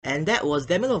And that was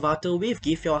Demi Lovato with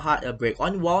Give Your Heart a Break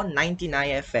on Wall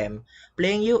 99 FM,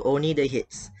 playing you only the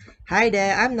hits. Hi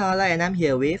there, I'm Nala and I'm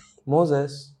here with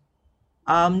Moses.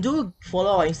 do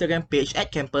follow our Instagram page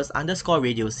at campus underscore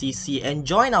radio CC and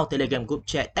join our Telegram group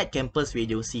chat at campus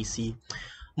radio CC.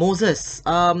 Moses,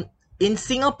 in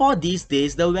Singapore these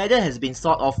days, the weather has been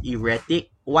sort of erratic.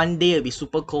 One day it'll be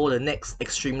super cold, the next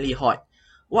extremely hot.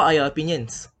 What are your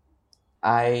opinions?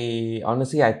 I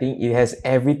think it has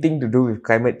everything to do with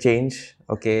climate change.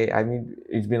 Okay, I mean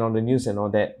it's been on the news and all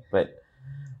that, but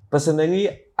personally,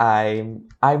 I'm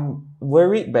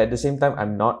worried, but at the same time,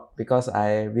 I'm not because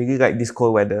I really like this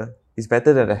cold weather. It's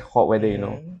better than the hot weather.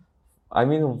 Mm-hmm. I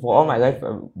mean, for all my life,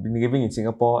 Mm-hmm. I've been living in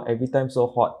Singapore. Every time so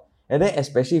hot, and then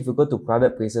especially if you go to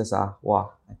crowded places,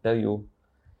 wow, I tell you,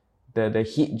 the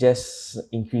heat just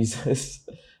increases.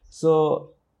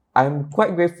 So I'm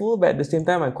quite grateful, but at the same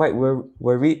time, I'm quite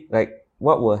worried. Like,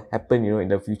 what will happen, in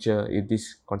the future if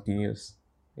this continues?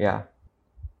 Yeah.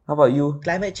 How about you?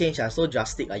 Climate change are so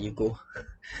drastic, you go.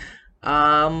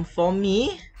 For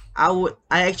me, I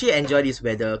actually enjoy this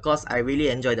weather because I really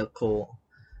enjoy the cold.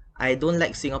 I don't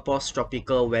like Singapore's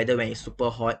tropical weather when it's super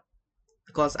hot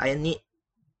because I need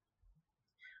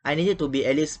it to be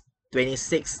at least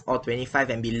 26 or 25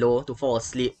 and below to fall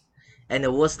asleep. And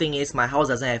the worst thing is my house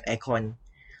doesn't have aircon.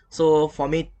 So for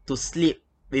me to sleep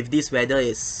with this weather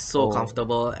is so Oh,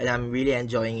 comfortable and I'm really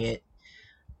enjoying it.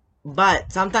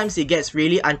 But sometimes it gets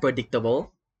really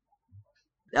unpredictable.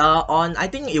 On I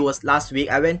think it was last week,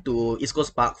 I went to East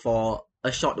Coast Park for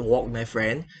a short walk with my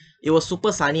friend. It was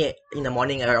super sunny in the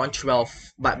morning around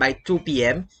 12, but by 2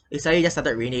 p.m. it suddenly just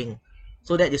started raining.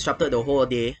 So that disrupted the whole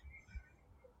day.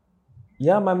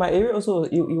 yeah, my area also,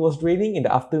 it was raining in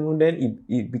the afternoon, then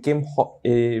it became hot,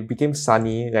 it became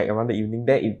sunny, like around the evening,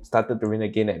 then it started to rain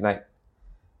again at night.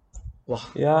 Wow.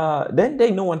 Yeah, then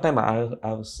one time I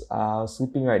was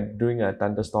sleeping right during a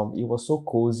thunderstorm. It was so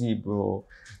cozy, bro.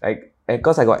 Like, and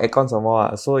cause I got aircon some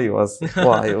more, so it was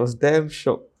damn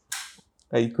shock.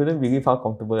 I couldn't believe how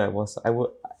comfortable I was.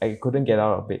 I couldn't get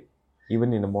out of bed,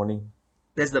 even in the morning.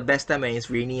 That's the best time when it's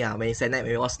rainy, when it's at night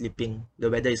when you're all sleeping. The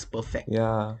weather is perfect.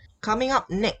 Yeah, Coming up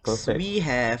next, perfect. we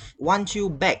have Want You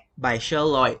Back by Sher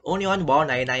Lloyd, only on Wow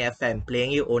 99 FM,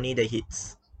 playing you only the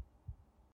hits.